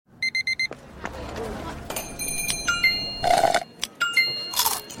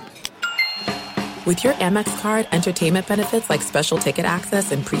With your Amex card, entertainment benefits like special ticket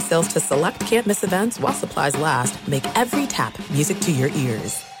access and pre-sales to select can't-miss events while supplies last make every tap music to your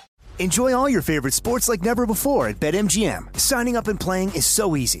ears. Enjoy all your favorite sports like never before at BetMGM. Signing up and playing is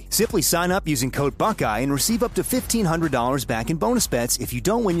so easy. Simply sign up using code Buckeye and receive up to $1,500 back in bonus bets if you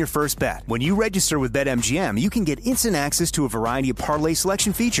don't win your first bet. When you register with BetMGM, you can get instant access to a variety of parlay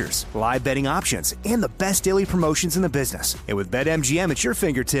selection features, live betting options, and the best daily promotions in the business. And with BetMGM at your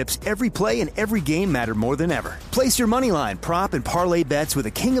fingertips, every play and every game matter more than ever. Place your moneyline, prop, and parlay bets with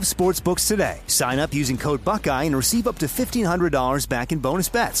the king of sportsbooks today. Sign up using code Buckeye and receive up to $1,500 back in bonus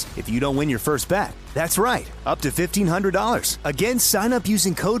bets if you don't win your first bet. That's right, up to $1,500. Again, sign up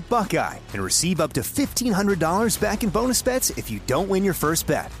using code Buckeye and receive up to $1,500 back in bonus bets if you don't win your first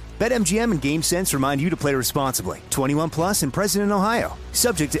bet. BetMGM and GameSense remind you to play responsibly. 21 plus and present in Ohio.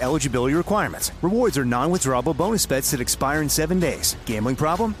 Subject to eligibility requirements. Rewards are non-withdrawable bonus bets that expire in 7 days. Gambling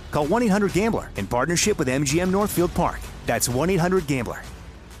problem? Call 1-800-GAMBLER in partnership with MGM Northfield Park. That's 1-800-GAMBLER.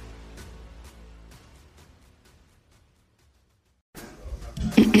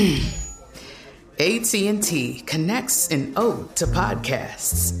 AT&T connects an ode to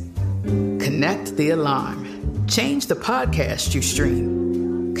podcasts. Connect the alarm. Change the podcast you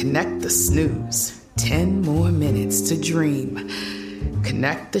stream. Connect the snooze. 10 more minutes to dream.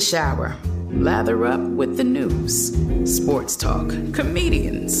 Connect the shower. Lather up with the news. Sports talk,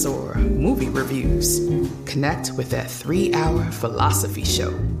 comedians, or movie reviews. Connect with that 3-hour philosophy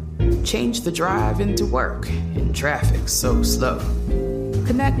show. Change the drive into work in traffic so slow.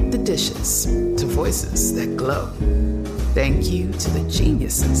 Connect the dishes to voices that glow. Thank you to the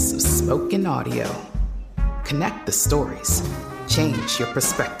geniuses of spoken audio. Connect the stories. Change your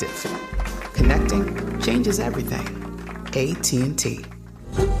perspective. Connecting changes everything. AT&T.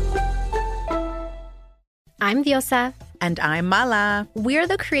 I'm Diosa. And I'm Mala. We're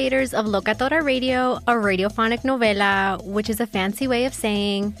the creators of Locatora Radio, a radiophonic novela, which is a fancy way of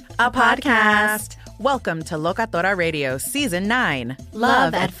saying a podcast. Welcome to Locatora Radio Season 9.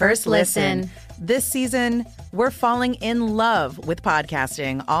 Love at First Listen. This season, we're falling in love with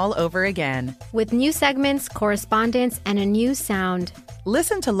podcasting all over again. With new segments, correspondence, and a new sound.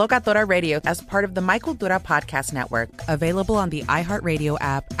 Listen to Locatora Radio as part of the My Cultura Podcast Network. Available on the iHeartRadio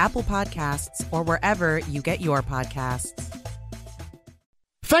app, Apple Podcasts, or wherever you get your podcasts.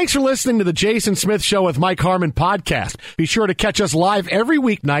 Thanks for listening to the Jason Smith Show with Mike Harmon podcast. Be sure to catch us live every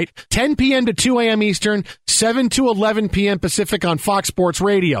weeknight, 10 p.m. to 2 a.m. Eastern, 7 to 11 p.m. Pacific on Fox Sports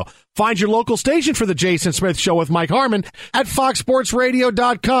Radio. Find your local station for the Jason Smith Show with Mike Harmon at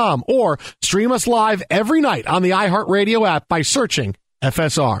foxsportsradio.com or stream us live every night on the iHeartRadio app by searching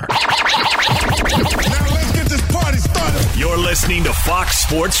FSR. Now let's get this party started. You're listening to Fox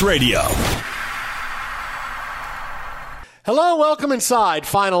Sports Radio. Hello, welcome inside.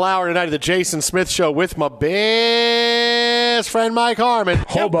 Final hour tonight of the Jason Smith Show with my best friend Mike Harmon.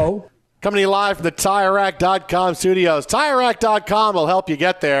 Hobo. Coming to you live from the TireRack.com studios. TireRack.com will help you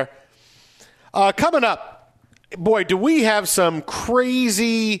get there. Coming up, boy, do we have some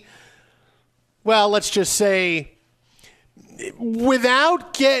crazy, well, let's just say, you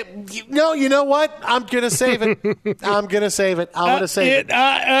know what? I'm going to save it. I'm going to save it.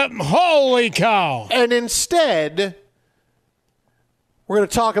 Holy cow. And instead, we're going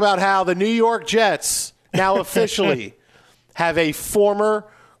to talk about how the New York Jets now officially have a former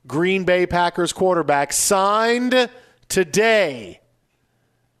Green Bay Packers quarterback signed today.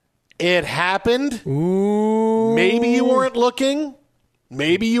 It happened. Ooh. Maybe you weren't looking.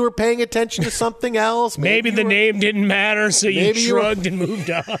 Maybe you were paying attention to something else. Maybe the name didn't matter, so you shrugged and moved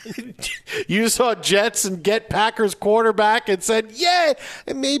on. You saw Jets and get Packers quarterback and said, yeah,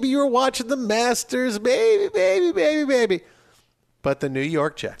 and maybe you were watching the Masters. Maybe. But the New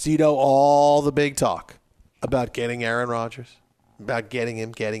York Jets, you know, all the big talk about getting Aaron Rodgers, about getting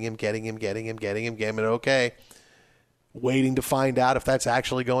him, okay. Waiting to find out if that's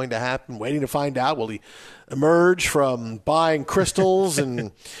actually going to happen. Waiting to find out, will he emerge from buying crystals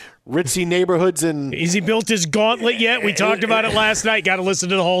and ritzy neighborhoods? And has he built his gauntlet yet? We talked about it last night. Got to listen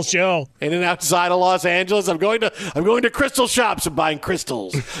to the whole show. In and outside of Los Angeles, I'm going to crystal shops and buying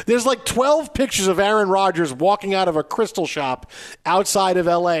crystals. There's like 12 pictures of Aaron Rodgers walking out of a crystal shop outside of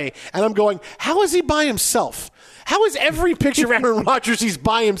L.A. And I'm going, how is he by himself? How is every picture of Aaron Rodgers he's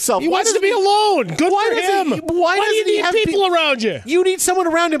by himself? He wants to be alone. Good for him. Why do you need people around you? You need someone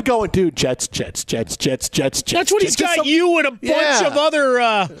around him going, dude, Jets. That's what he's got you and a bunch of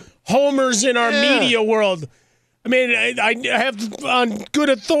other homers in our media world. I mean, I have on good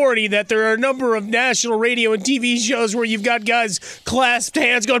authority that there are a number of national radio and TV shows where you've got guys clasped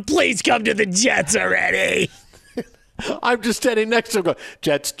hands going, please come to the Jets already. I'm just standing next to him going,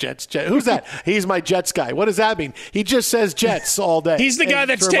 Jets, Jets, Jets. Who's that? He's my Jets guy. What does that mean? He just says Jets all day. He's the guy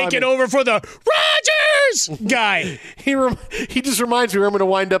that's taking over for the Rodgers guy. He just reminds me where I'm going to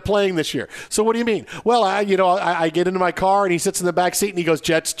wind up playing this year. So what do you mean? Well, I get into my car and he sits in the back seat and he goes,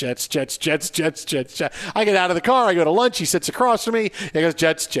 Jets, Jets, Jets, Jets, Jets, Jets, Jets. I get out of the car. I go to lunch. He sits across from me. He goes,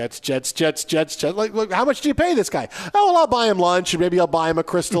 Jets, Jets, Jets, Jets, Jets, Jets. Like, look, how much do you pay this guy? Oh, well, I'll buy him lunch and maybe I'll buy him a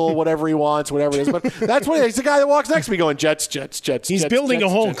crystal, whatever he wants, whatever it is. But that's what he's the guy that walks next to me going, Jets, Jets, Jets. He's Jets, building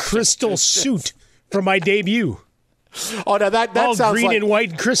Jets, a whole Jets, crystal Jets, suit for my debut. Oh, now that all sounds green like, and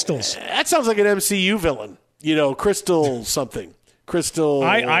white crystals. That sounds like an MCU villain. Crystal something. Crystal.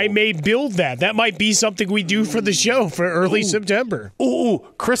 I may build that. That might be something we do for the show for early September. Ooh,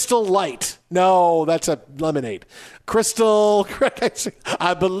 Crystal Light. No, that's a lemonade. Crystal.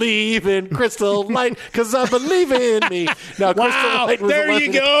 I believe in Crystal Light because I believe in me. Now, Crystal Light was there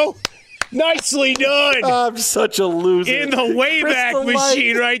you go. Nicely done. I'm such a loser. In the Wayback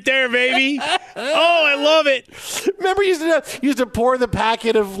Machine right there, baby. Oh, I love it. Remember you used to pour the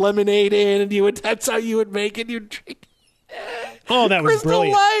packet of lemonade in and that's how you would make it. You'd drink. Oh, that was Crystal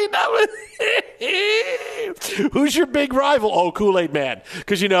brilliant. Light. Who's your big rival? Oh, Kool-Aid Man.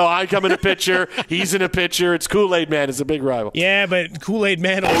 Because, I come in a pitcher. He's in a pitcher. It's Kool-Aid Man is a big rival. Yeah, but Kool-Aid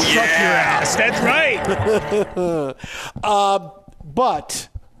Man will truck your ass. That's right. But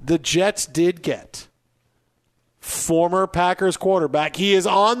the Jets did get former Packers quarterback. He is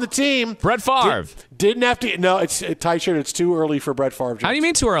on the team. Brett Favre. Didn't have to. No, it's Ty Shirt. It's too early for Brett Favre jokes. How do you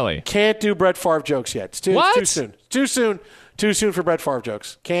mean too early? Can't do Brett Favre jokes yet. It's too soon. Too soon. Too soon for Brett Favre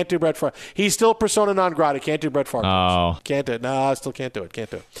jokes. Can't do Brett Favre. He's still persona non grata. Can't do Brett Favre jokes. Can't do it. No, I still can't do it. Can't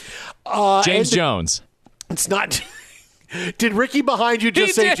do it. James Jones. It's not. Did Ricky behind you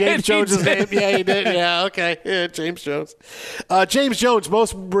just say James Jones' name? Yeah, he did. Yeah, okay. Yeah, James Jones. James Jones,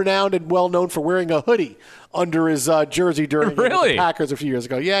 most renowned and well known for wearing a hoodie under his jersey during the Packers a few years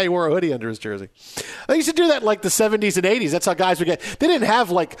ago. Yeah, he wore a hoodie under his jersey. They used to do that in like the 70s and 80s. That's how guys would get. They didn't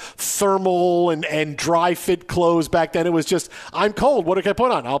have like thermal and dry fit clothes back then. It was just, I'm cold. What can I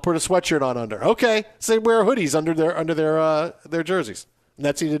put on? I'll put a sweatshirt on under. Okay. So they wear hoodies under their jerseys. And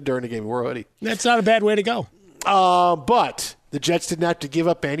that's what he did during the game. He wore a hoodie. That's not a bad way to go. But the Jets didn't have to give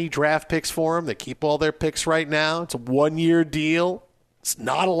up any draft picks for him. They keep all their picks right now. It's a 1-year deal. It's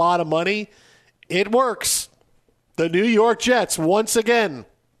not a lot of money. It works. The New York Jets, once again.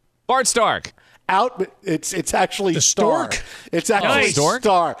 Bart Stark. Out. It's actually the Stark. Stork? It's actually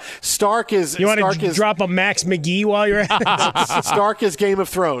Stark. Stark is. You want to drop a Max McGee while you're at it? Stark is Game of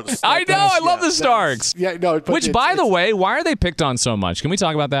Thrones. I know. I love the Starks. Yeah. No. Which, by the way, why are they picked on so much? Can we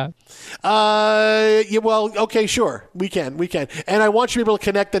talk about that? Yeah. Well. Okay. Sure. We can. And I want you to be able to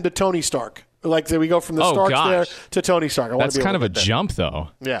connect them to Tony Stark. Like, we go from the Starks there to Tony Stark. That's kind of a jump, though.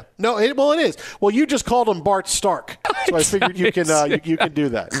 Yeah. No, it is. Well, you just called him Bart Stark. So I figured you can do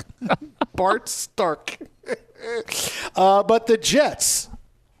that. Bart Stark. But the Jets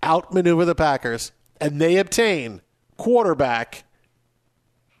outmaneuver the Packers, and they obtain quarterback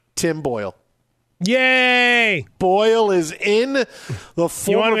Tim Boyle. Yay! Boyle is in the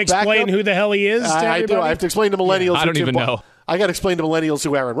former. You want to explain backup? who the hell he is? I do. I have to explain to millennials. I don't even know. I got to explain to millennials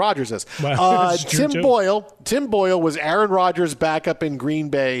who Aaron Rodgers is. Well, Tim Boyle was Aaron Rodgers' backup in Green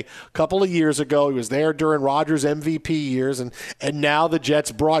Bay a couple of years ago. He was there during Rodgers' MVP years, and now the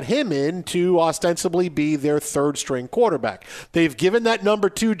Jets brought him in to ostensibly be their third-string quarterback. They've given that number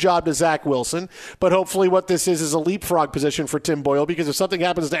 2 job to Zach Wilson, but hopefully what this is a leapfrog position for Tim Boyle, because if something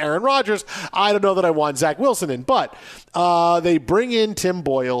happens to Aaron Rodgers, I don't know that I want Zach Wilson in. But they bring in Tim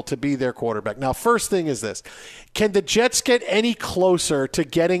Boyle to be their quarterback. Now, first thing is this. Can the Jets get any closer to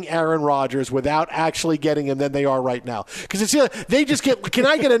getting Aaron Rodgers without actually getting him than they are right now? Because they just get. Can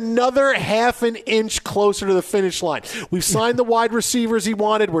I get another half an inch closer to the finish line? We've signed the wide receivers he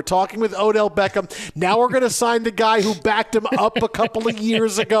wanted. We're talking with Odell Beckham. Now we're going to sign the guy who backed him up a couple of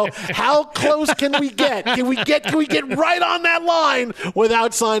years ago. How close can we get? Can we get right on that line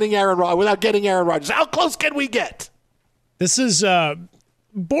without signing without getting Aaron Rodgers? How close can we get? This is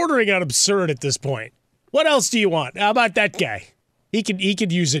bordering on absurd at this point. What else do you want? How about that guy? He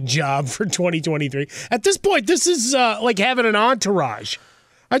could use a job for 2023. At this point, this is like having an entourage.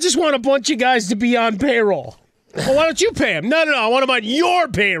 I just want a bunch of guys to be on payroll. Well, why don't you pay him? No, I want him on your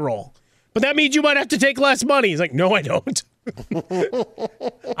payroll. But that means you might have to take less money. He's like, no, I don't.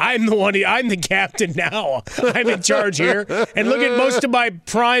 I'm the captain now. I'm in charge here. And look at most of my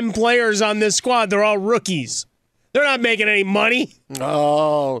prime players on this squad. They're all rookies. They're not making any money.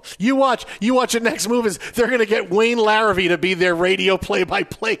 Oh, you watch. The next move is they're going to get Wayne Larrivee to be their radio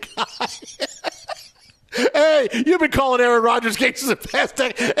play-by-play guy. Hey, you've been calling Aaron Rodgers games in the past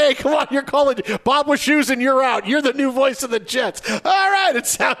decade. Hey, come on, you're calling Bob Wischusen and you're out. You're the new voice of the Jets. All right, it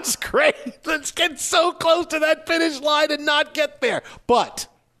sounds great. Let's get so close to that finish line and not get there. But,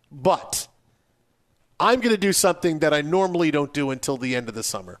 I'm going to do something that I normally don't do until the end of the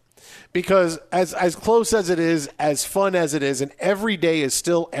summer. Because as close as it is, as fun as it is, and every day is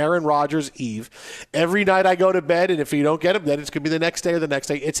still Aaron Rodgers' Eve. Every night I go to bed, and if you don't get him, then it's going to be the next day or the next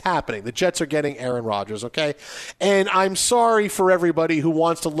day. It's happening. The Jets are getting Aaron Rodgers, okay? And I'm sorry for everybody who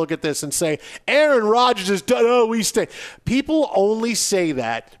wants to look at this and say, Aaron Rodgers is done. Oh, we stay. People only say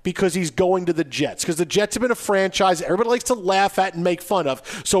that because he's going to the Jets, because the Jets have been a franchise everybody likes to laugh at and make fun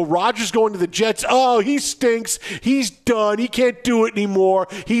of. So Rodgers going to the Jets, oh, he stinks. He's done. He can't do it anymore.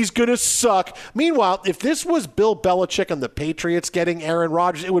 He's going to suck. Meanwhile, if this was Bill Belichick and the Patriots getting Aaron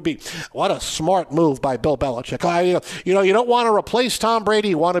Rodgers, it would be, what a smart move by Bill Belichick. You don't want to replace Tom Brady.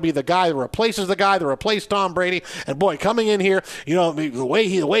 You want to be the guy that replaces the guy that replaced Tom Brady. And boy, coming in here, the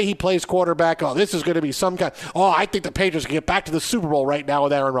way he plays quarterback, oh, this is going to be some kind. Oh, I think the Patriots can get back to the Super Bowl right now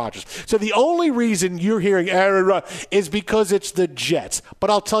with Aaron Rodgers. So the only reason you're hearing Aaron Rodgers is because it's the Jets.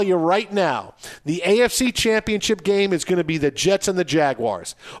 But I'll tell you right now, the AFC Championship game is going to be the Jets and the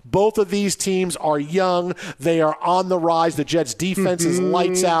Jaguars. Both of these teams are young. They are on the rise. The Jets' defense is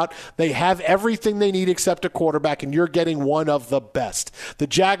lights out. They have everything they need except a quarterback, and you're getting one of the best. The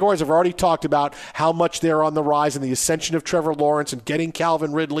Jaguars have already talked about how much they're on the rise and the ascension of Trevor Lawrence and getting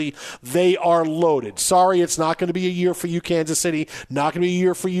Calvin Ridley. They are loaded. Sorry, it's not going to be a year for you, Kansas City. Not going to be a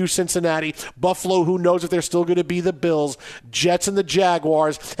year for you, Cincinnati. Buffalo, who knows if they're still going to be the Bills. Jets and the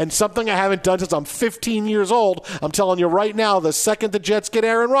Jaguars. And something I haven't done since I'm 15 years old, I'm telling you right now, the second the Jets get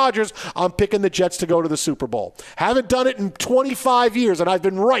Aaron Rodgers, I'm picking the Jets to go to the Super Bowl. Haven't done it in 25 years, and I've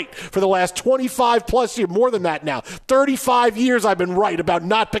been right for the last 25 plus years, more than that now. 35 years I've been right about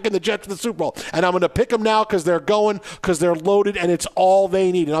not picking the Jets for the Super Bowl. And I'm going to pick them now because they're loaded, and it's all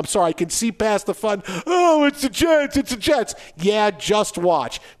they need. And I'm sorry, I can see past the fun. Oh, it's the Jets. Yeah, just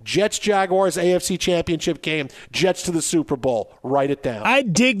watch. Jets, Jaguars, AFC Championship game, Jets to the Super Bowl. Write it down. I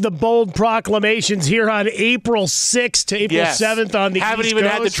dig the bold proclamations here on April 6th to April 7th on the Haven't East even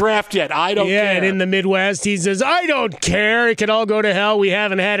Coast. had the draft yet. I don't care. Yeah, and in the Midwest, he says, I don't care. It can all go to hell. We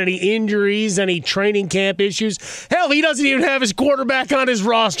haven't had any injuries, any training camp issues. Hell, he doesn't even have his quarterback on his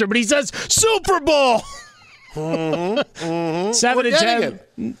roster, but he says Super Bowl. 7 to 10.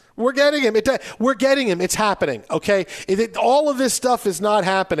 We're getting him. We're getting him. It's happening, okay? All of this stuff is not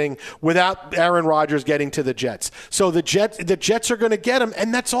happening without Aaron Rodgers getting to the Jets. So the Jets are going to get him,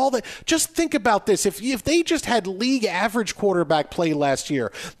 and that's all. Just think about this. If they just had league average quarterback play last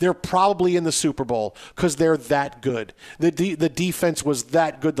year, they're probably in the Super Bowl because they're that good. The defense was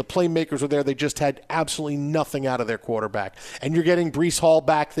that good. The playmakers were there. They just had absolutely nothing out of their quarterback. And you're getting Breece Hall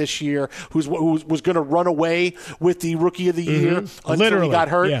back this year, who was going to run away with the Rookie of the Year until he got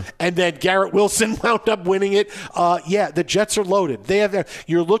hurt. Yeah. And then Garrett Wilson wound up winning it. The Jets are loaded.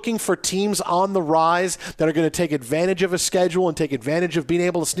 You're looking for teams on the rise that are going to take advantage of a schedule and take advantage of being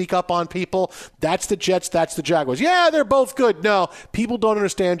able to sneak up on people. That's the Jets. That's the Jaguars. Yeah, they're both good. No, people don't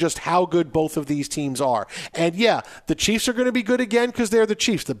understand just how good both of these teams are. And yeah, the Chiefs are going to be good again because they're the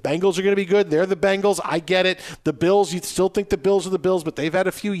Chiefs. The Bengals are going to be good. They're the Bengals. I get it. The Bills, you still think the Bills are the Bills, but they've had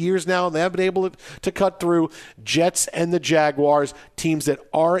a few years now and they haven't been able to cut through. Jets and the Jaguars, teams that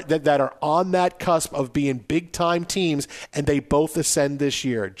are on that cusp of being big-time teams, and they both ascend this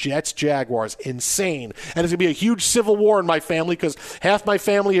year. Jets, Jaguars, insane. And it's going to be a huge civil war in my family because half my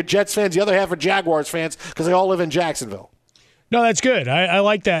family are Jets fans, the other half are Jaguars fans because they all live in Jacksonville. No, that's good. I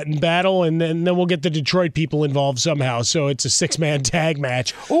like that in battle, and then we'll get the Detroit people involved somehow, so it's a 6-man tag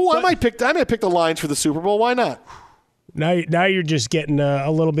match. Oh, I might pick the Lions for the Super Bowl. Why not? Now you're just getting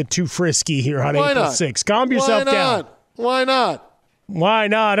a little bit too frisky here on April 6th. Calm yourself down. Why not? Why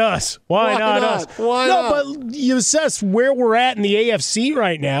not us? Why not us? Why not? But you assess where we're at in the AFC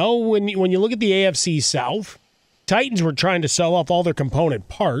right now. When you look at the AFC South, Titans were trying to sell off all their component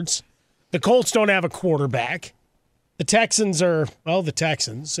parts. The Colts don't have a quarterback. The Texans are, the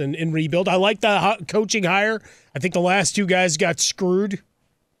Texans and in rebuild. I like the coaching hire. I think the last two guys got screwed,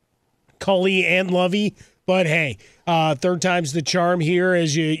 Culley and Lovey. But hey, third time's the charm here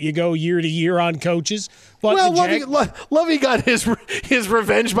as you go year to year on coaches. But Lovey got his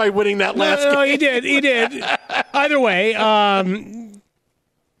revenge by winning that last game. No, he did. Either way,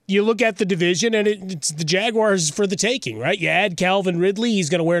 you look at the division, and it's the Jaguars for the taking, right? You add Calvin Ridley, he's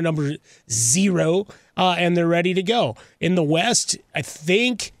going to wear number 0, and they're ready to go. In the West, I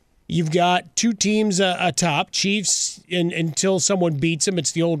think You've got two teams atop. Chiefs, until someone beats them,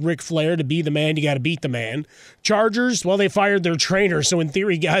 it's the old Ric Flair, to be the man, you got to beat the man. Chargers, well, they fired their trainer, so in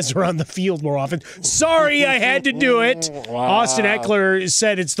theory, guys are on the field more often. Sorry, I had to do it. Wow. Austin Eckler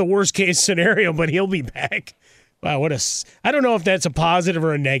said it's the worst-case scenario, but he'll be back. Wow, I don't know if that's a positive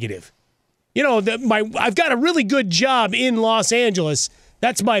or a negative. You know, I've got a really good job in Los Angeles.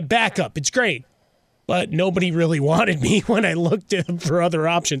 That's my backup. It's great. But nobody really wanted me when I looked for other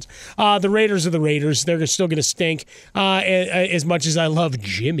options. The Raiders are the Raiders. They're still going to stink as much as I love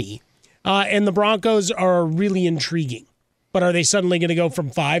Jimmy. And the Broncos are really intriguing. But are they suddenly going to go from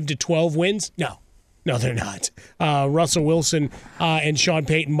 5 to 12 wins? No, they're not. Russell Wilson and Sean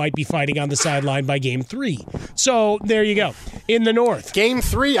Payton might be fighting on the sideline by Game 3. So there you go. In the North. Game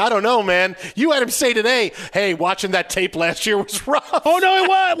 3? I don't know, man. You had him say today, hey, watching that tape last year was rough. Oh, no,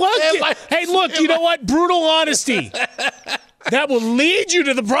 it was. Hey, look, you know what? Brutal honesty. That will lead you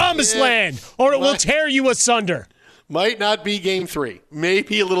to the promised land, or it will tear you asunder. Might not be Game 3.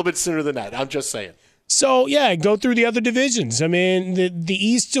 Maybe a little bit sooner than that. I'm just saying. So, yeah, go through the other divisions. I mean, the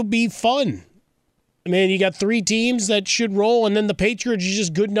East will be fun. I mean, you got 3 teams that should roll, and then the Patriots are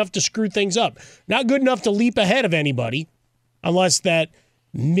just good enough to screw things up. Not good enough to leap ahead of anybody, unless that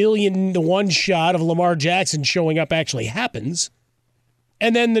 1,000,000-to-1 shot of Lamar Jackson showing up actually happens.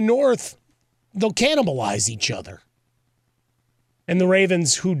 And then the North, they'll cannibalize each other. And the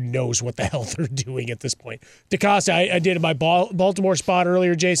Ravens, who knows what the hell they're doing at this point. DeCosta, I did my Baltimore spot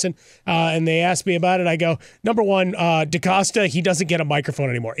earlier, Jason, and they asked me about it. I go, number one, DeCosta, he doesn't get a microphone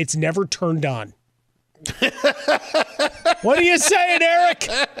anymore. It's never turned on. What are you saying, Eric?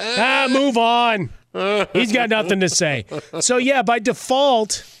 Move on. He's got nothing to say. So, yeah, by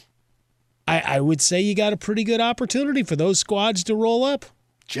default, I would say you got a pretty good opportunity for those squads to roll up.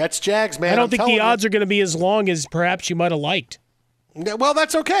 Jets, Jags, man. I don't think the odds are going to be as long as perhaps you might have liked. Well,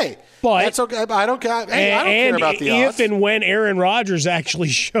 that's okay. But that's okay. I don't care about the odds. If and when Aaron Rodgers actually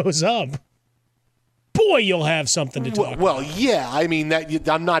shows up, boy, you'll have something to talk about. Well, yeah. I mean,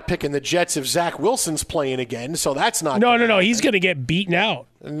 I'm not picking the Jets if Zach Wilson's playing again, so that's not. No. He's going to get beaten out.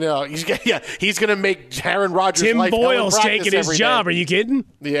 No, he's going to make Aaron Rodgers' Tim life Boyle's taking his job. Are you kidding?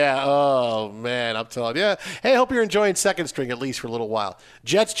 Yeah. Oh, man, I'm telling you. Hey, I hope you're enjoying second string at least for a little while.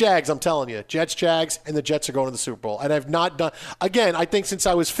 Jets, Jags, I'm telling you. Jets, Jags, and the Jets are going to the Super Bowl. And I've not done – again, I think since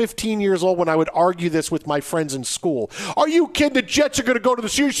I was 15 years old when I would argue this with my friends in school. Are you kidding? The Jets are going to go to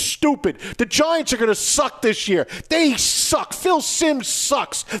the – you're stupid. The Giants are going to suck this year. They suck. Phil Simms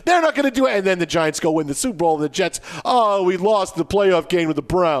sucks. They're not going to do it. And then the Giants go win the Super Bowl. And the Jets, we lost the playoff game with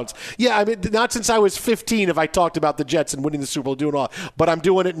the Browns. Yeah, I mean, not since I was 15 have I talked about the Jets and winning the Super Bowl, doing all. But I'm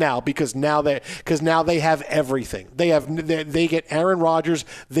doing it now because now they have everything. They get Aaron Rodgers.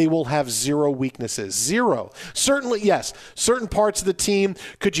 They will have zero weaknesses. Zero. Certainly, yes. Certain parts of the team,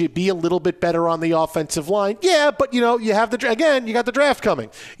 could you be a little bit better on the offensive line? Yeah, but you have you got the draft coming.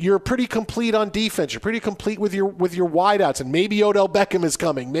 You're pretty complete on defense. You're pretty complete with your wideouts, and maybe Odell Beckham is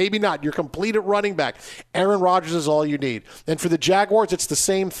coming. Maybe not. You're complete at running back. Aaron Rodgers is all you need. And for the Jaguars, it's the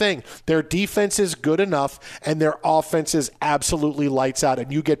same thing. Their defense is good enough, and their offense is absolutely lights out,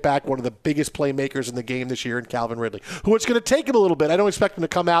 and you get back one of the biggest playmakers in the game this year in Calvin Ridley, who it's going to take him a little bit. I don't expect him to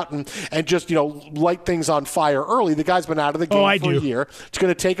come out and just light things on fire early. The guy's been out of the game for a year. It's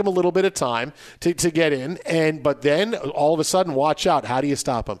going to take him a little bit of time to get in, but then all of a sudden, watch out. How do you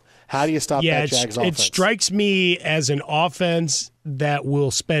stop him? How do you stop that Jags offense? It strikes me as an offense that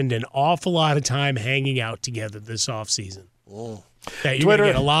will spend an awful lot of time hanging out together this offseason. That you're going to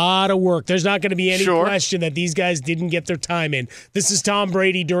get a lot of work. There's not going to be any question that these guys didn't get their time in. This is Tom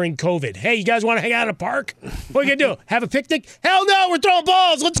Brady during COVID. Hey, you guys want to hang out at a park? What are you going to do? Have a picnic? Hell no, we're throwing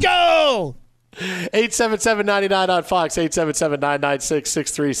balls. Let's go. 877-99 on Fox,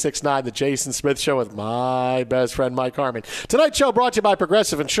 877-996-6369, the Jason Smith Show with my best friend Mike Harmon. Tonight's show brought to you by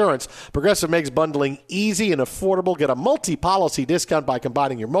Progressive Insurance. Progressive makes bundling easy and affordable. Get a multi-policy discount by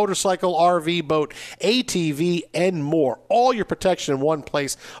combining your motorcycle, RV, boat, ATV, and more. All your protection in one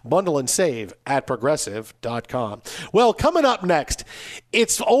place. Bundle and save at Progressive.com. Well, coming up next,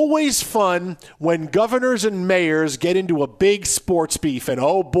 it's always fun when governors and mayors get into a big sports beef, and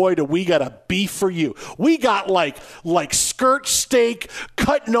oh boy, do we got a beef for you. We got like skirt steak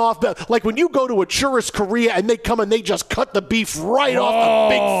cutting off like when you go to a Churras Korea and they come and they just cut the beef right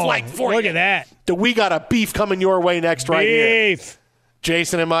off the big flank for you. Look at that. We got a beef coming your way next right here.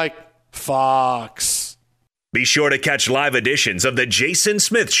 Jason and Mike, Fox. Be sure to catch live editions of the Jason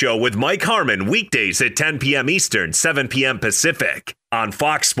Smith Show with Mike Harmon weekdays at 10 p.m. Eastern, 7 p.m. Pacific on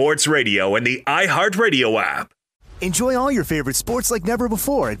Fox Sports Radio and the iHeartRadio app. Enjoy all your favorite sports like never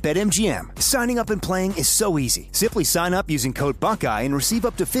before at BetMGM. Signing up and playing is so easy. Simply sign up using code Buckeye and receive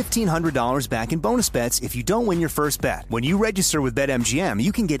up to $1,500 back in bonus bets if you don't win your first bet. When you register with BetMGM,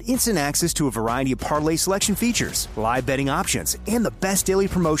 you can get instant access to a variety of parlay selection features, live betting options, and the best daily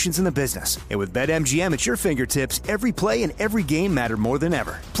promotions in the business. And with BetMGM at your fingertips, every play and every game matter more than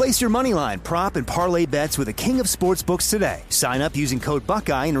ever. Place your moneyline, prop, and parlay bets with the king of sportsbooks today. Sign up using code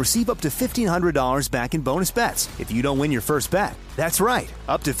Buckeye and receive up to $1,500 back in bonus bets if you don't win your first bet. That's right,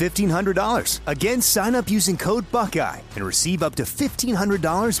 up to $1,500. Again, sign up using code Buckeye and receive up to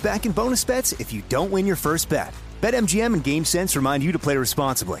 $1,500 back in bonus bets if you don't win your first bet. BetMGM and GameSense remind you to play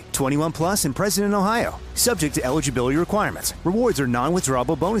responsibly. 21 plus and present in Ohio. Subject to eligibility requirements. Rewards are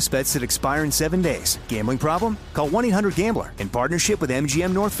non-withdrawable bonus bets that expire in 7 days. Gambling problem? Call 1-800-GAMBLER in partnership with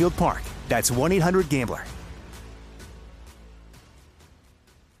MGM Northfield Park. That's 1-800-GAMBLER.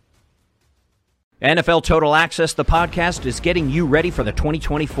 NFL Total Access, the podcast, is getting you ready for the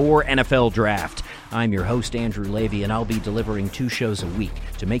 2024 NFL Draft. I'm your host, Andrew Levy, and I'll be delivering 2 shows a week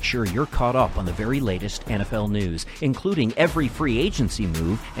to make sure you're caught up on the very latest NFL news, including every free agency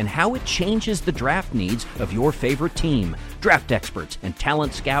move and how it changes the draft needs of your favorite team. Draft experts and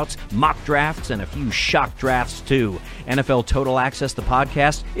talent scouts, mock drafts, and a few shock drafts, too. NFL Total Access, the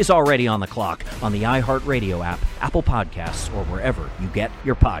podcast, is already on the clock on the iHeartRadio app, Apple Podcasts, or wherever you get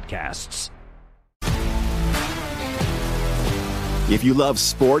your podcasts. If you love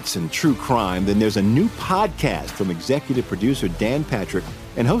sports and true crime, then there's a new podcast from executive producer Dan Patrick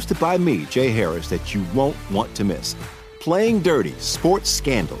and hosted by me, Jay Harris, that you won't want to miss. Playing Dirty: Sports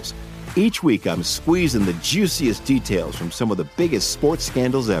Scandals. Each week, I'm squeezing the juiciest details from some of the biggest sports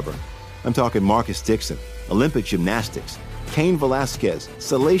scandals ever. I'm talking Marcus Dixon, Olympic gymnastics, Cain Velasquez,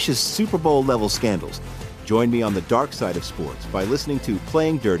 salacious Super Bowl-level scandals. Join me on the dark side of sports by listening to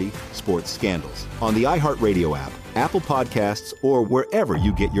Playing Dirty: Sports Scandals on the iHeartRadio app, Apple Podcasts, or wherever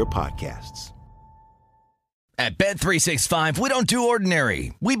you get your podcasts. At Bet365, we don't do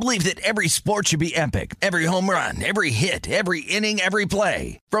ordinary. We believe that every sport should be epic. Every home run, every hit, every inning, every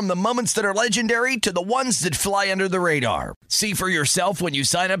play. From the moments that are legendary to the ones that fly under the radar. See for yourself when you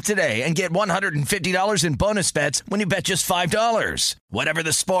sign up today and get $150 in bonus bets when you bet just $5. Whatever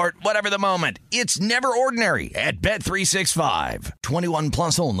the sport, whatever the moment, it's never ordinary at Bet365. 21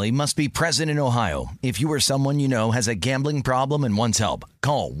 plus only. Must be present in Ohio. If you or someone you know has a gambling problem and wants help,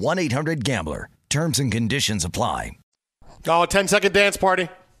 call 1-800-GAMBLER. Terms and conditions apply. Oh, a 10-second dance party.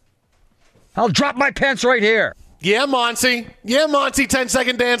 I'll drop my pants right here. Yeah, Monty.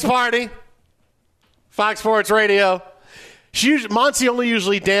 10-second dance party. Fox Sports Radio. Monty only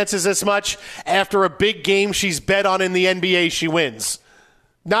usually dances this much after a big game she's bet on in the NBA she wins.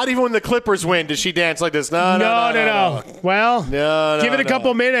 Not even when the Clippers win does she dance like this. No. Well, give it a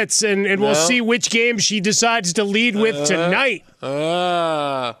couple minutes, and we'll see which game she decides to lead with tonight.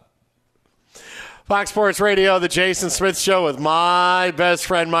 Fox Sports Radio, the Jason Smith Show with my best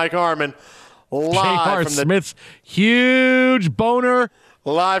friend Mike Harmon. J.R. Smith's huge boner.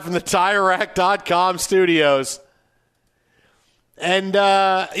 Live from the TireRack.com studios. And,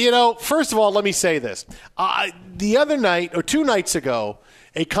 first of all, let me say this. The other night, or 2 nights ago,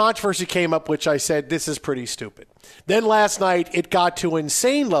 a controversy came up which I said, this is pretty stupid. Then last night, it got to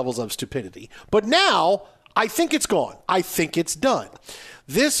insane levels of stupidity. But now, I think it's gone. I think it's done.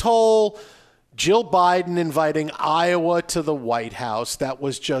 This whole Jill Biden inviting Iowa to the White House, that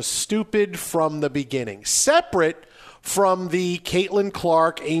was just stupid from the beginning. Separate from the Caitlin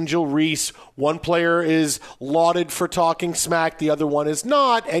Clark, Angel Reese, one player is lauded for talking smack, the other one is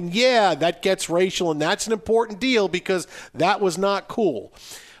not. And yeah, that gets racial, and that's an important deal because that was not cool.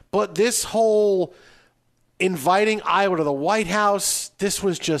 But this whole inviting Iowa to the White House, this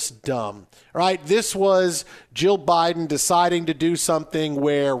was just dumb. Right? This was Jill Biden deciding to do something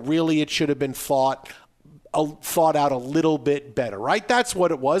where really it should have been thought out a little bit better, right? That's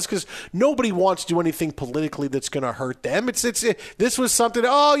what it was, because nobody wants to do anything politically that's going to hurt them. This was something,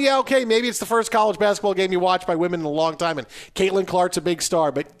 maybe it's the first college basketball game you watch by women in a long time, and Caitlin Clark's a big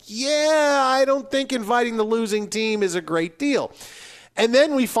star. But, I don't think inviting the losing team is a great deal. And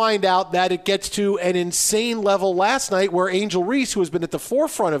then we find out that it gets to an insane level last night where Angel Reese, who has been at the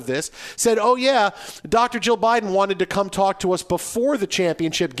forefront of this, said, Dr. Jill Biden wanted to come talk to us before the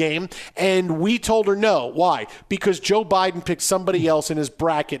championship game, and we told her no. Why? Because Joe Biden picked somebody else in his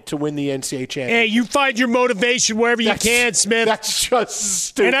bracket to win the NCAA championship. Hey, you find your motivation wherever you can, Smith. That's just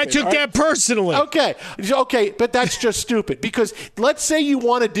stupid. And I took that personally. Okay, but that's just stupid, because let's say you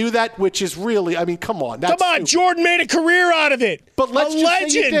want to do that, which is really, come on. That's stupid. Jordan made a career out of it. But let's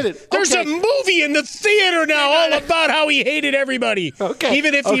just say you did it. There's a movie in the theater now all about how he hated everybody. Okay.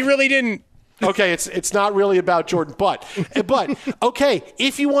 Even if he really didn't. Okay, it's not really about Jordan, but okay,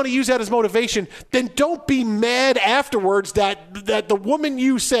 if you want to use that as motivation, then don't be mad afterwards that the woman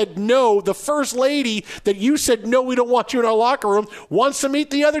you said no, the first lady that you said no, we don't want you in our locker room, wants to meet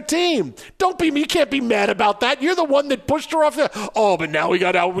the other team. You can't be mad about that. You're the one that pushed her off. But now we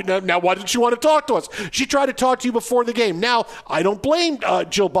got out. Now why didn't you want to talk to us? She tried to talk to you before the game. Now I don't blame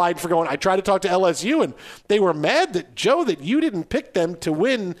Jill Biden for going. I tried to talk to LSU, and they were mad that you didn't pick them to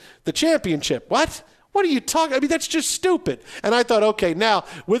win the championship. What? What are you talking? I mean, that's just stupid. And I thought, okay, now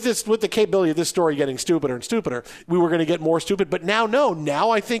with the capability of this story getting stupider and stupider, we were going to get more stupid. But now, no. Now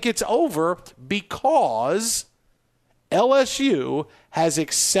I think it's over because LSU has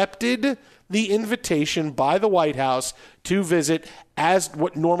accepted the invitation by the White House to visit, as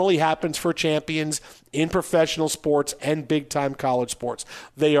what normally happens for champions in professional sports and big-time college sports.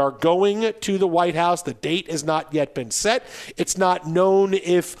 They are going to the White House. The date has not yet been set. It's not known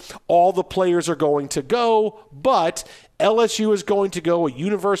if all the players are going to go, but LSU is going to go. A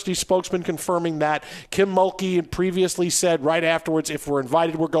university spokesman confirming that. Kim Mulkey previously said right afterwards, if we're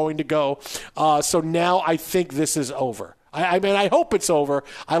invited, we're going to go. So now I think this is over. I mean, I hope it's over.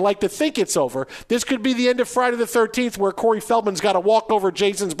 I like to think it's over. This could be the end of Friday the 13th, where Corey Feldman's got to walk over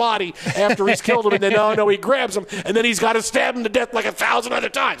Jason's body after he's killed him, and then, he grabs him, and then he's got to stab him to death like 1,000 other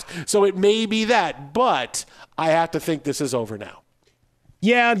times. So it may be that, but I have to think this is over now.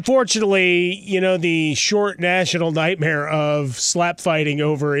 Yeah, unfortunately, the short national nightmare of slap fighting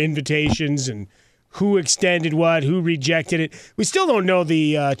over invitations and who extended what, who rejected it. We still don't know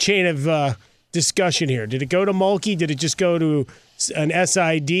the chain of discussion here. Did it go to Mulkey? Did it just go to an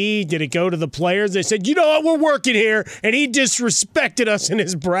SID? Did it go to the players? They said, you know what, we're working here, and he disrespected us in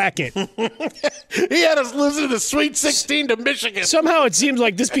his bracket. He had us losing the Sweet 16 to Michigan. Somehow it seems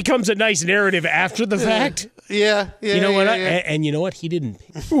like this becomes a nice narrative after the fact. Yeah. You know what? And you know what? He didn't.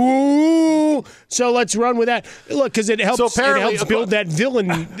 Ooh. So let's run with that. Look, because it helps. It helps build that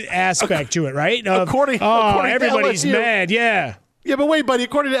villain aspect to it, right? According everybody's to LSU, mad. Yeah. Yeah, but wait, buddy,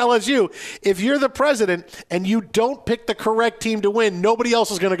 according to LSU, if you're the president and you don't pick the correct team to win, nobody else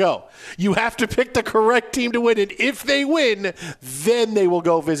is going to go. You have to pick the correct team to win, and if they win, then they will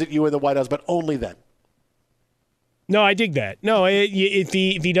go visit you in the White House, but only then. No, I dig that. No, if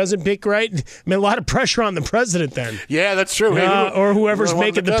he doesn't pick right, a lot of pressure on the president then. Yeah, that's true. Or whoever's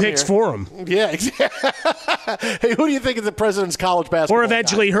making the picks for him. Yeah, exactly. Hey, who do you think is the president's college basketball Or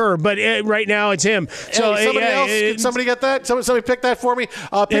eventually guy? her, but right now it's him. So somebody else? Can somebody get that? Somebody pick that for me.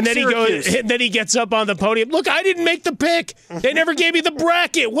 And then he gets up on the podium. Look, I didn't make the pick. They never gave me the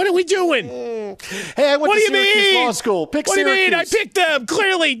bracket. What are we doing? Hey, I went to Syracuse Law School. Pick what Syracuse. do you mean? I picked them,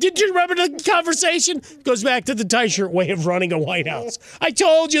 clearly. Did you remember the conversation? Goes back to the tie-shirt way of running a White House. I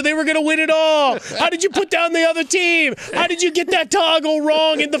told you they were going to win it all. How did you put down the other team? How did you get that toggle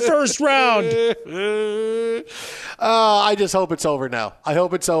wrong in the first round? I just hope it's over now. I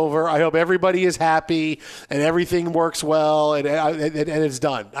hope it's over. I hope everybody is happy and everything works well and it's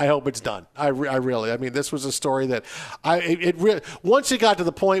done. I hope it's done. I mean, this was a story that once it got to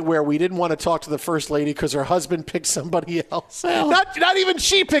the point where we didn't want to talk to the first lady because her husband picked somebody else. Not even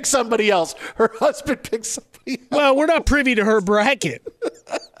she picked somebody else. Her husband picked somebody else. Well, we're not privy to her bracket.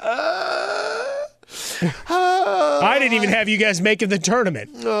 I didn't even have you guys making the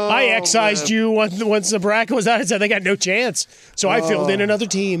tournament. I excised you once the bracket was out. I said they got no chance. So I filled in another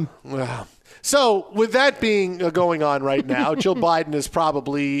team. Wow. So with that being going on right now, Jill Biden is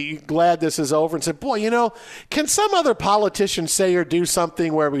probably glad this is over and said, boy, can some other politician say or do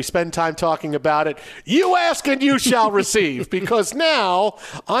something where we spend time talking about it? You ask and you shall receive, because now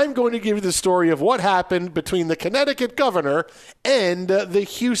I'm going to give you the story of what happened between the Connecticut governor and the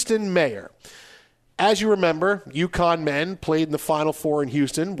Houston mayor. As you remember, UConn men played in the Final Four in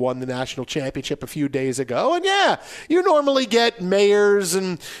Houston, won the national championship a few days ago. And yeah, you normally get mayors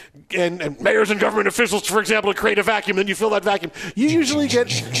and mayors and government officials, for example, to create a vacuum, then you fill that vacuum. You usually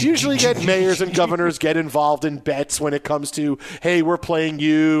get mayors and governors get involved in bets when it comes to, hey, we're playing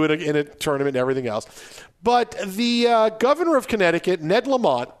you in a tournament and everything else. But the governor of Connecticut, Ned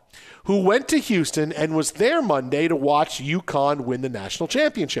Lamont, who went to Houston and was there Monday to watch UConn win the national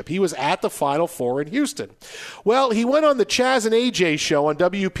championship. He was at the Final Four in Houston. Well, he went on the Chaz and AJ show on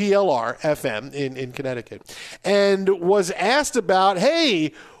WPLR FM in Connecticut and was asked about,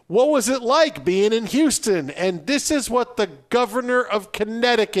 hey, what was it like being in Houston? And this is what the governor of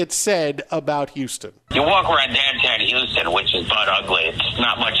Connecticut said about Houston. You walk around downtown Houston, which is butt ugly. It's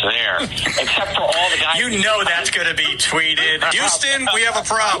not much there, except for all the guys. You know that's going to be tweeted. Houston, we have a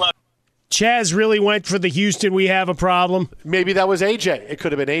problem. Chaz really went for the Houston, we have a problem. Maybe that was AJ. It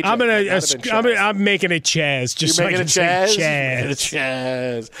could have been AJ. I'm making it Chaz. Just You're so making it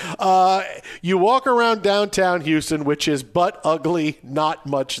Chaz? You walk around downtown Houston, which is butt ugly, not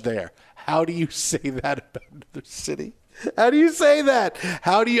much there. How do you say that about another city? How do you say that?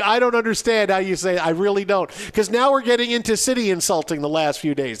 I don't understand how you say it. I really don't. Because now we're getting into city insulting the last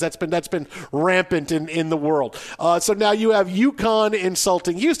few days. That's been rampant in the world. So now you have UConn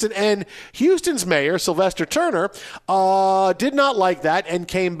insulting Houston. And Houston's mayor, Sylvester Turner, did not like that and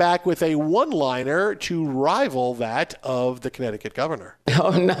came back with a one-liner to rival that of the Connecticut governor.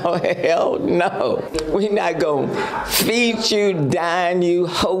 Oh, no, hell no. We're not going to feed you, dine you,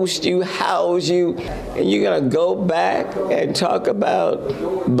 host you, house you, and you're going to go back and talk about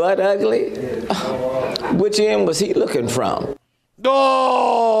butt ugly? Which end was he looking from?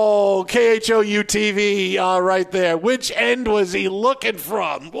 Oh, KHOU-TV right there. Which end was he looking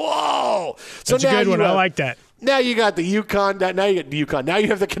from? Whoa. So that's a good one. I like that. Now you got the UConn. Now you got the UConn. Now you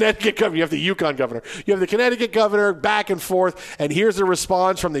have the Connecticut governor. You have the UConn governor. You have the Connecticut governor back and forth. And here's a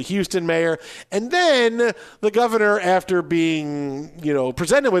response from the Houston mayor. And then the governor, after being,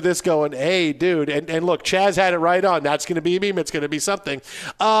 presented with this, going, "Hey, dude," and look, Chaz had it right on. That's going to be a meme. It's going to be something.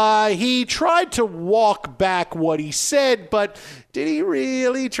 He tried to walk back what he said, but did he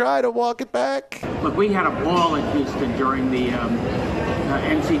really try to walk it back? Look, we had a ball in Houston during the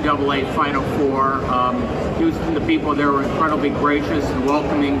NCAA Final Four. Houston, the people there were incredibly gracious and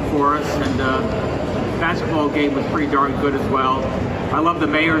welcoming for us, and the basketball game was pretty darn good as well. I love the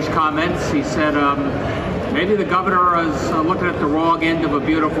mayor's comments. He said maybe the governor is looking at the wrong end of a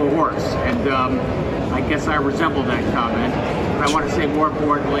beautiful horse, and I guess I resemble that comment. But I want to say more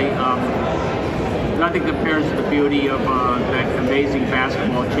importantly, nothing compares to the beauty of that amazing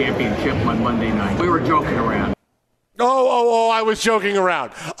basketball championship on Monday night. We were joking around. Oh, I was joking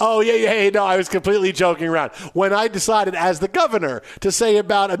around. Oh, yeah, no, I was completely joking around. When I decided as the governor to say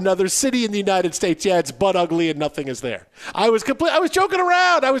about another city in the United States, yeah, it's butt ugly and nothing is there. I was joking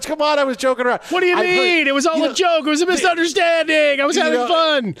around. I was joking around. What do you mean? It was all a joke. It was a misunderstanding. I was having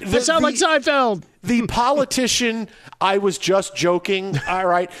fun. I sound like Seinfeld. The politician, I was just joking. All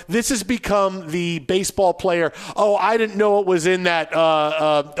right. This has become the baseball player. Oh, I didn't know it was in that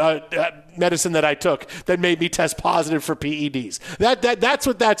medicine that I took that made me test positive for PEDs. That's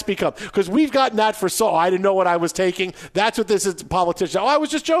what that's become. Because we've gotten that for I didn't know what I was taking. That's what this is, politician. Oh, I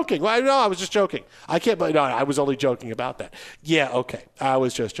was just joking. Well, no, I was just joking. I can't, but no, I was only joking about that. Yeah, okay. I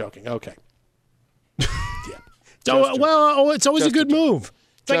was just joking. Okay. Yeah. It's always a good move.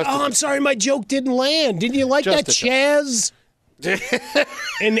 It's like, I'm sorry, my joke didn't land. Didn't you like that, Chaz?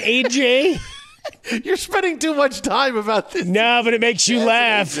 And AJ? You're spending too much time about this. No, but it makes you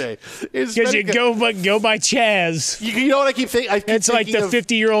laugh. Because you go by Chaz. You know what I keep thinking? It's like the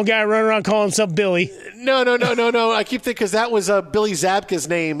 50-year-old guy running around calling himself Billy. No. I keep thinking because that was Billy Zabka's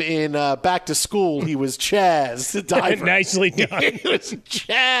name in Back to School. He was Chaz, the diver. Nicely done. He was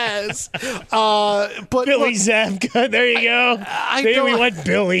Chaz. But Billy Zabka. There you go. Maybe we went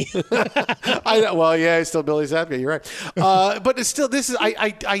Billy. Well, yeah, it's still Billy Zabka. You're right. But it's still, this is.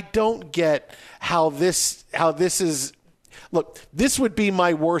 I don't get how this is. Look, this would be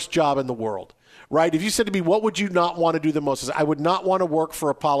my worst job in the world. Right? If you said to me, what would you not want to do the most? I would not want to work for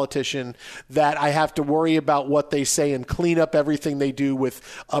a politician that I have to worry about what they say and clean up everything they do with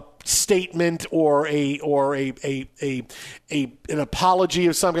a statement or an apology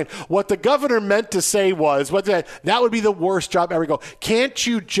of some kind. What the governor meant to say was, that would be the worst job ever. Can't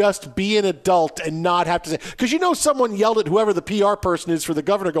you just be an adult and not have to say? Because someone yelled at whoever the PR person is for the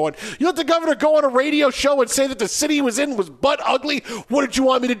governor going, you let the governor go on a radio show and say that the city he was in was butt ugly? What did you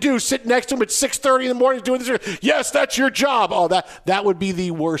want me to do? Sit next to him at 6:30 in the morning doing this? Yes, that's your job. Oh, that would be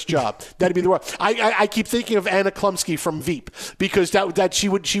the worst job. That'd be the worst. I keep thinking of Anna Klumsky from Veep because that she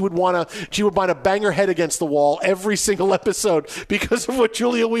would want to bang her head against the wall every single episode because of what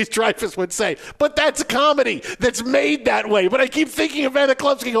Julia Louis-Dreyfus would say. But that's a comedy that's made that way. But I keep thinking of Anna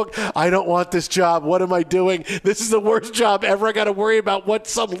Klumsky going, I don't want this job. What am I doing? This is the worst job ever. I got to worry about what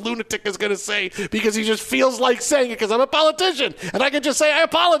some lunatic is going to say because he just feels like saying it because I'm a politician. And I can just say, I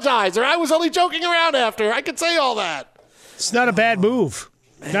apologize, or I was only joking around after. I can say all that. It's not a bad move.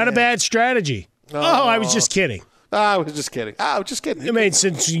 Man. Not a bad strategy. Oh, I was just kidding. I was just kidding. I mean,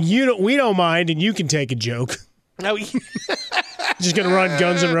 since we don't mind and you can take a joke. No, just going to run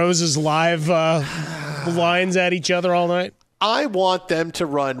Guns N' Roses live lines at each other all night? I want them to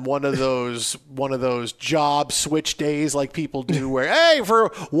run one of those job switch days like people do where, hey, for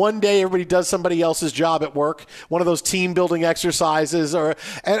one day everybody does somebody else's job at work, one of those team building exercises. And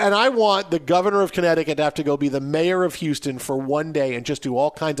I want the governor of Connecticut to have to go be the mayor of Houston for one day and just do all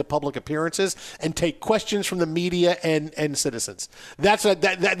kinds of public appearances and take questions from the media and citizens.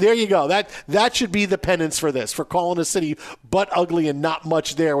 There you go. That should be the penance for this, for calling a city butt ugly and not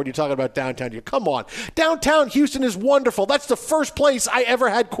much there when you're talking about downtown. Come on. Downtown Houston is wonderful. That's the first place I ever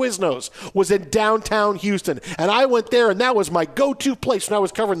had Quiznos was in downtown Houston. And I went there, and that was my go-to place when I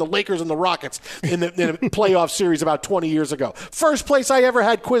was covering the Lakers and the Rockets in a playoff series about 20 years ago. First place I ever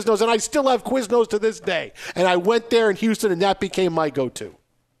had Quiznos, and I still have Quiznos to this day. And I went there in Houston, and that became my go-to.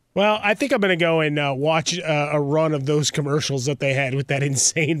 Well, I think I'm going to go and watch a run of those commercials that they had with that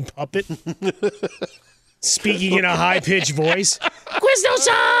insane puppet. Speaking in a high-pitched voice. Quiznos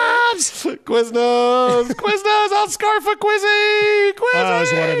subs! Quiznos! Quiznos! I'll scarf a Quizzy! Quizzy! That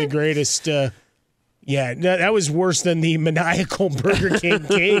was one of the greatest. That was worse than the maniacal Burger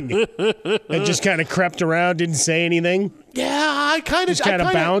King that just kind of crept around, didn't say anything. Yeah, I kind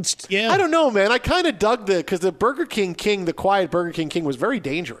of bounced. Yeah, I don't know, man. I kind of dug because the Burger King, the quiet Burger King was very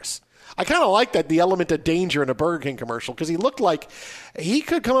dangerous. I kind of like the element of danger in a Burger King commercial because he looked like he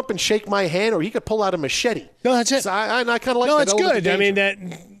could come up and shake my hand or he could pull out a machete. No, that's it. So I kind of like that. No, it's good. I mean,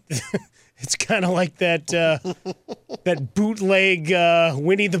 it's kind of like that that bootleg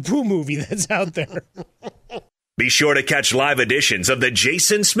Winnie the Pooh movie that's out there. Be sure to catch live editions of The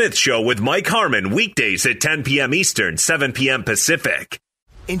Jason Smith Show with Mike Harmon weekdays at 10 p.m. Eastern, 7 p.m. Pacific.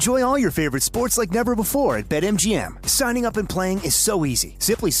 Enjoy all your favorite sports like never before at BetMGM. Signing up and playing is so easy.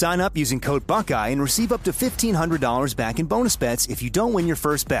 Simply sign up using code Buckeye and receive up to $1,500 back in bonus bets if you don't win your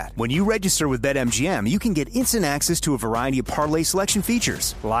first bet. When you register with BetMGM, you can get instant access to a variety of parlay selection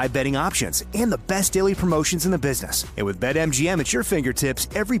features, live betting options, and the best daily promotions in the business. And with BetMGM at your fingertips,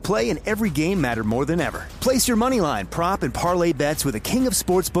 every play and every game matter more than ever. Place your moneyline, prop, and parlay bets with the king of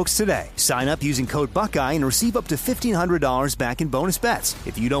sportsbooks today. Sign up using code Buckeye and receive up to $1,500 back in bonus bets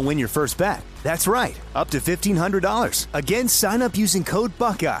if you don't win your first bet. That's right, up to $1,500. Again, sign up using code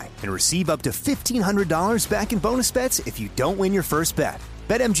Buckeye and receive up to $1,500 back in bonus bets if you don't win your first bet.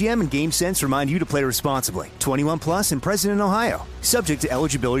 BetMGM and GameSense remind you to play responsibly. 21 plus and present in Ohio. Subject to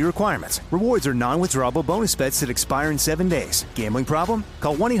eligibility requirements. Rewards are non-withdrawable bonus bets that expire in 7 days. Gambling problem?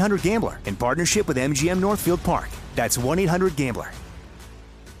 Call 1-800-GAMBLER in partnership with MGM Northfield Park. That's 1-800-GAMBLER.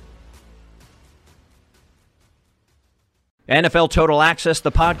 NFL Total Access,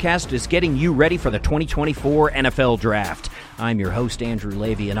 the podcast, is getting you ready for the 2024 NFL Draft. I'm your host, Andrew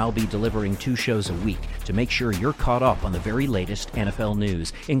Levy, and I'll be delivering 2 shows a week to make sure you're caught up on the very latest NFL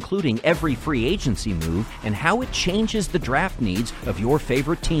news, including every free agency move and how it changes the draft needs of your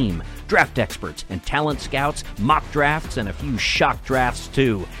favorite team. Draft experts and talent scouts, mock drafts, and a few shock drafts,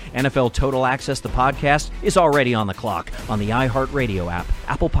 too. NFL Total Access, the podcast, is already on the clock on the iHeartRadio app,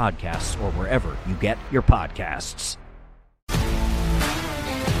 Apple Podcasts, or wherever you get your podcasts.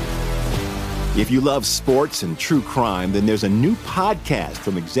 If you love sports and true crime, then there's a new podcast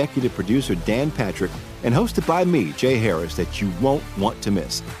from executive producer Dan Patrick and hosted by me, Jay Harris, that you won't want to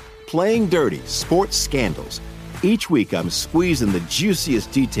miss. Playing Dirty: Sports Scandals. Each week, I'm squeezing the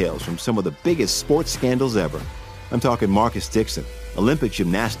juiciest details from some of the biggest sports scandals ever. I'm talking Marcus Dixon, Olympic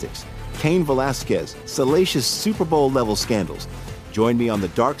gymnastics, Cain Velasquez, salacious Super Bowl-level scandals. Join me on the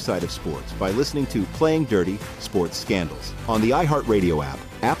dark side of sports by listening to Playing Dirty: Sports Scandals on the iHeartRadio app,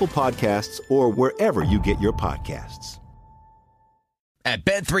 Apple Podcasts, or wherever you get your podcasts. At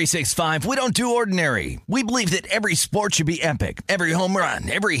Bet365, we don't do ordinary. We believe that every sport should be epic. Every home run,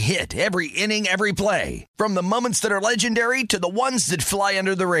 every hit, every inning, every play. From the moments that are legendary to the ones that fly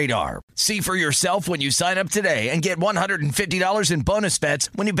under the radar. See for yourself when you sign up today and get $150 in bonus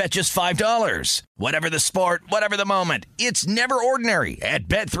bets when you bet just $5. Whatever the sport, whatever the moment, it's never ordinary at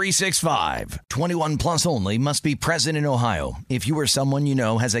Bet365. 21 plus only. Must be present in Ohio. If you or someone you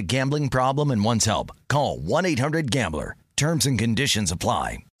know has a gambling problem and wants help, call 1-800-GAMBLER. Terms and conditions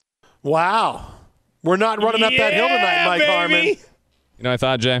apply. Wow. We're not running up that hill tonight, Mike Harmon. You know what I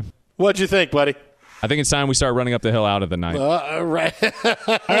thought, Jay? What'd you think, buddy? I think it's time we start running up the hill out of the night. Right.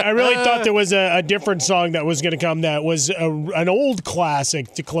 I really thought there was a different song that was going to come that was an old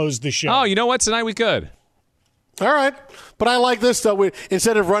classic to close the show. Oh, you know what? Tonight we could. All right. But I like this, though.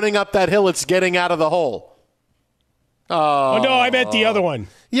 Instead of running up that hill, it's getting out of the hole. Oh, no, I meant the other one.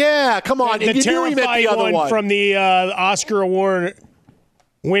 Yeah, come on. The terrifying one from the Oscar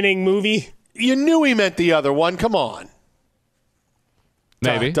Award-winning movie. You knew he meant the other one. Come on.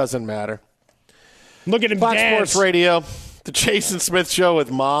 Maybe. It doesn't matter. Look at him Fox dance. Sports Radio. The Jason Smith Show with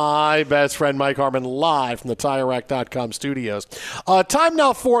my best friend Mike Harmon, live from the TireRack.com studios. Time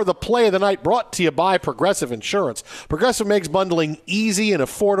now for the play of the night, brought to you by Progressive Insurance. Progressive makes bundling easy and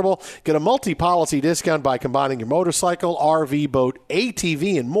affordable. Get a multi-policy discount by combining your motorcycle, RV, boat,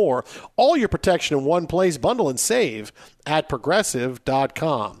 ATV, and more. All your protection in one place. Bundle and save at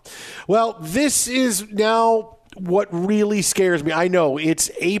Progressive.com. Well, this is now what really scares me. I know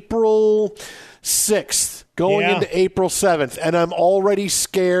it's April 6th. Going into April 7th, and I'm already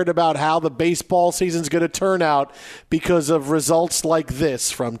scared about how the baseball season's going to turn out because of results like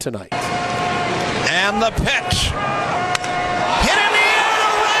this from tonight. And the pitch. Hit in the air to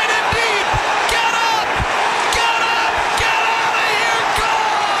right and deep. Get up! Get up! Get out of here!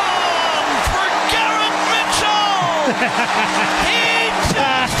 Gone for Garrett Mitchell! He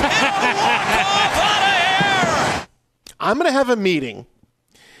just hit a walk-off out of here! I'm going to have a meeting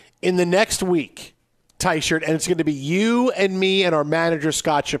in the next week, Tyshirt, and it's going to be you and me and our manager,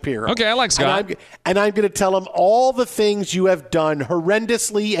 Scott Shapiro. Okay, I like Scott. And I'm going to tell him all the things you have done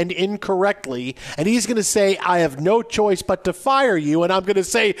horrendously and incorrectly, and he's going to say, I have no choice but to fire you, and I'm going to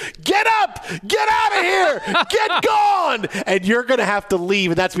say, get up! Get out of here! Get gone! And you're going to have to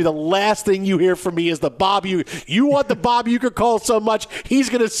leave, and that's going to be the last thing you hear from me is the Bob Uecker. You want the Bob Uecker call so much, he's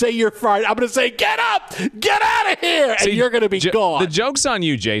going to say you're fired. I'm going to say, get up! Get out of here! And you're going to be gone. The joke's on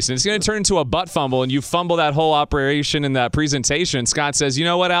you, Jason. It's going to turn into a butt fumble, and you fumble that whole operation and that presentation. Scott says, you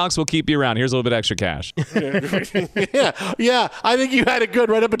know what, Alex, we'll keep you around. Here's a little bit extra cash. Yeah. I think you had it good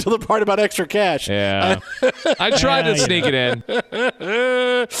right up until the part about extra cash. Yeah. I tried to sneak it in.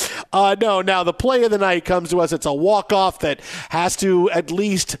 No, now the play of the night comes to us. It's a walk-off that has to at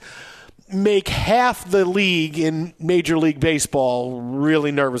least make half the league in Major League Baseball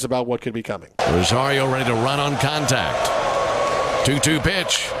really nervous about what could be coming. Rosario ready to run on contact. 2-2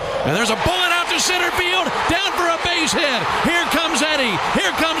 pitch. And there's a bullet out to center field, down for a base hit. Here comes Eddie.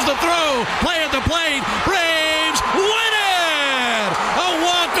 Here comes the throw. Play at the plate. Braves win it! A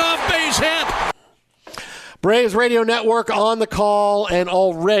walk-off base hit. Braves Radio Network on the call, and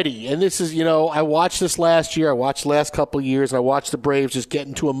already, and this is, I watched this last year, I watched the last couple of years, and I watched the Braves just get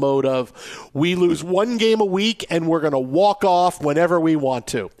into a mode of, we lose one game a week, and we're going to walk off whenever we want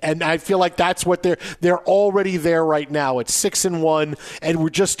to. And I feel like that's what they're already there right now. It's 6-1, and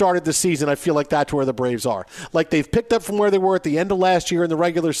we just started the season. I feel like that's where the Braves are. Like they've picked up from where they were at the end of last year in the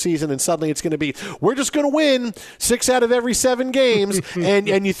regular season, and suddenly it's going to be, we're just going to win 6 out of every 7 games,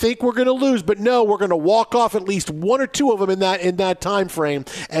 and you think we're going to lose, but no, we're going to walk off at least 1 or 2 of them in that time frame,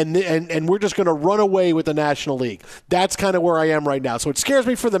 and we're just going to run away with the National League. That's kind of where I am right now. So it scares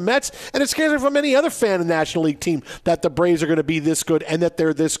me for the Mets, and it scares me from any other fan of the National League team that the Braves are going to be this good and that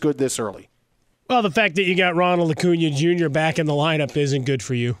they're this good this early. Well, the fact that you got Ronald Acuna Jr. back in the lineup isn't good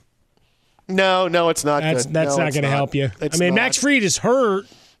for you. No, it's not good. That's not going to help you. Max Fried is hurt.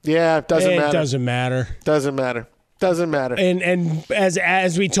 Yeah, it doesn't matter. It doesn't matter. Doesn't matter. Doesn't matter. And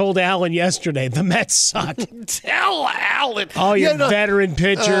as we told Alan yesterday, the Mets suck. Tell Alan. All your veteran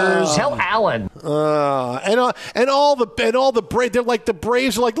pitchers. Tell Alan. And all the Braves. They're like the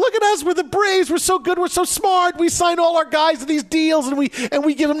Braves are like, look at us. We're the Braves. We're so good. We're so smart. We sign all our guys to these deals, and we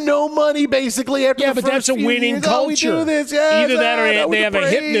give them no money basically. After but that's a winning culture. We do this. Yes, either that or they have a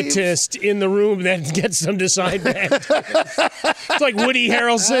hypnotist in the room that gets them to sign back. It's like Woody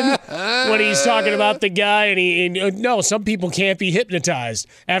Harrelson when he's talking about the guy, and no, some people can't be hypnotized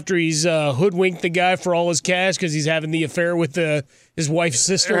after he's hoodwinked the guy for all his cash because he's having the affair with his wife's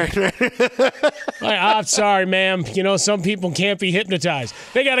sister. I'm sorry, ma'am. Some people can't be hypnotized.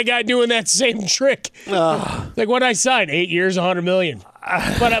 They got a guy doing that same trick. Like when I signed 8 years, $100 million,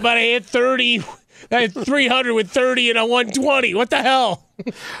 but I hit 30. I had 300 with 30 and a 120. What the hell?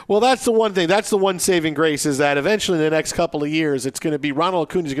 Well, that's the one thing. That's the one saving grace is that eventually in the next couple of years, it's going to be Ronald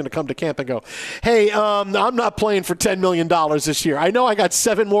Acuna is going to come to camp and go, hey, I'm not playing for $10 million this year. I know I got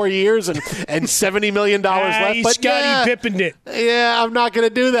 7 more years and $70 million left. But Scottie Pippened it. Yeah, I'm not going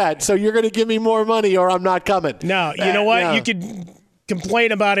to do that. So you're going to give me more money or I'm not coming. No, you know what? Yeah. You could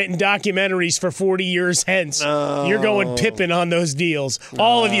complain about it in documentaries for 40 years hence. You're going Pippen on those deals.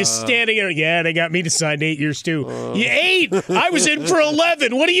 All of you standing there, yeah, they got me to sign 8 years too. 8? I was in for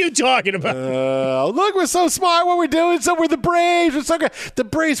 11. What are you talking about? Look, we're so smart what we're doing. So we're the Braves. We're so good. The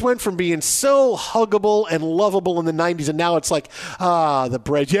Braves went from being so huggable and lovable in the 90s, and now it's like, the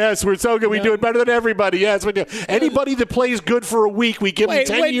Braves. Yes, we're so good. We do it better than everybody. Yes, we do. Anybody that plays good for a week, we give them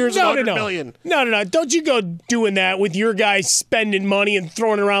 10 years and $100 million. No. Don't you go doing that with your guys spending money money and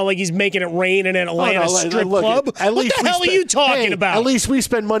throwing it around like he's making it rain in an Atlanta strip club. What the hell are you talking about? At least we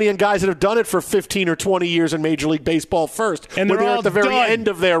spend money on guys that have done it for 15 or 20 years in Major League Baseball first. And they're all at the very end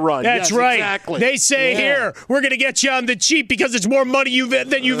of their run. That's yes, right. Exactly. They say, here, we're going to get you on the cheap because it's more money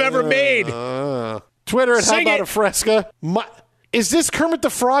than you've ever made. Twitter at Sing How About it. a Fresca. Is this Kermit the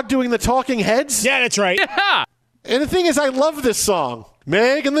Frog doing the Talking Heads? Yeah, that's right. And the thing is, I love this song.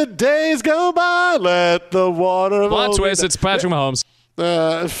 Making the days go by, let the water... Plot twist, it's Patrick Mahomes.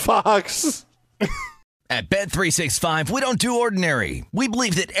 Fox. At Bet365, we don't do ordinary. We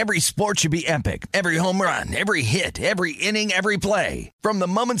believe that every sport should be epic. Every home run, every hit, every inning, every play. From the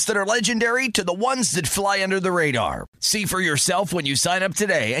moments that are legendary to the ones that fly under the radar. See for yourself when you sign up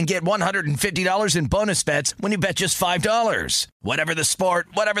today and get $150 in bonus bets when you bet just $5. Whatever the sport,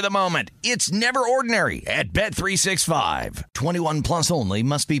 whatever the moment, it's never ordinary at Bet365. 21 plus only.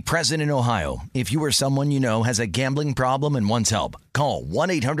 Must be present in Ohio. If you or someone you know has a gambling problem and wants help, call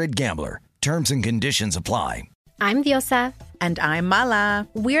 1-800-GAMBLER. Terms and conditions apply. I'm Diosa. And I'm Mala.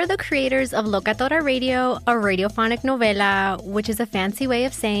 We're the creators of Locatora Radio, a radiophonic novela, which is a fancy way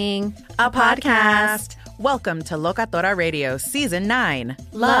of saying a podcast. Welcome to Locatora Radio Season 9.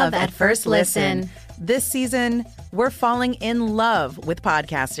 Love at First Listen. This season, we're falling in love with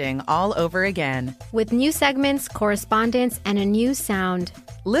podcasting all over again. With new segments, correspondence, and a new sound.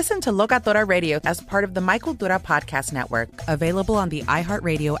 Listen to Locatora Radio as part of the My Cultura Podcast Network, available on the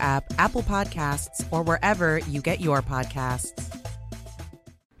iHeartRadio app, Apple Podcasts, or wherever you get your podcasts.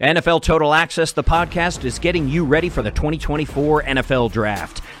 NFL Total Access, the podcast, is getting you ready for the 2024 NFL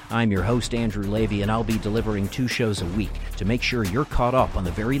Draft. I'm your host, Andrew Levy, and I'll be delivering 2 shows a week to make sure you're caught up on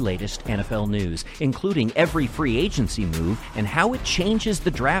the very latest NFL news, including every free agency move and how it changes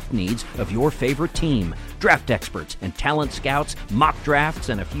the draft needs of your favorite team. Draft experts and talent scouts, mock drafts,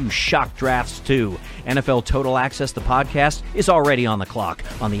 and a few shock drafts, too. NFL Total Access, the podcast, is already on the clock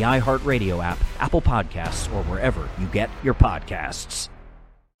on the iHeartRadio app, Apple Podcasts, or wherever you get your podcasts.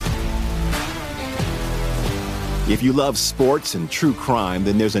 If you love sports and true crime,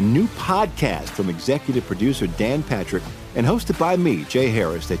 then there's a new podcast from executive producer Dan Patrick and hosted by me, Jay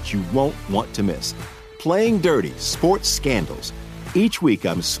Harris, that you won't want to miss. Playing Dirty: Sports Scandals. Each week,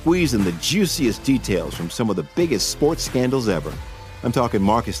 I'm squeezing the juiciest details from some of the biggest sports scandals ever. I'm talking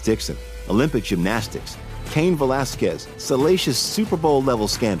Marcus Dixon, Olympic gymnastics, Cain Velasquez, salacious Super Bowl-level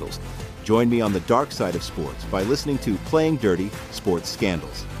scandals. Join me on the dark side of sports by listening to Playing Dirty: Sports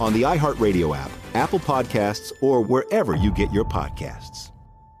Scandals on the iHeartRadio app, Apple Podcasts, or wherever you get your podcasts.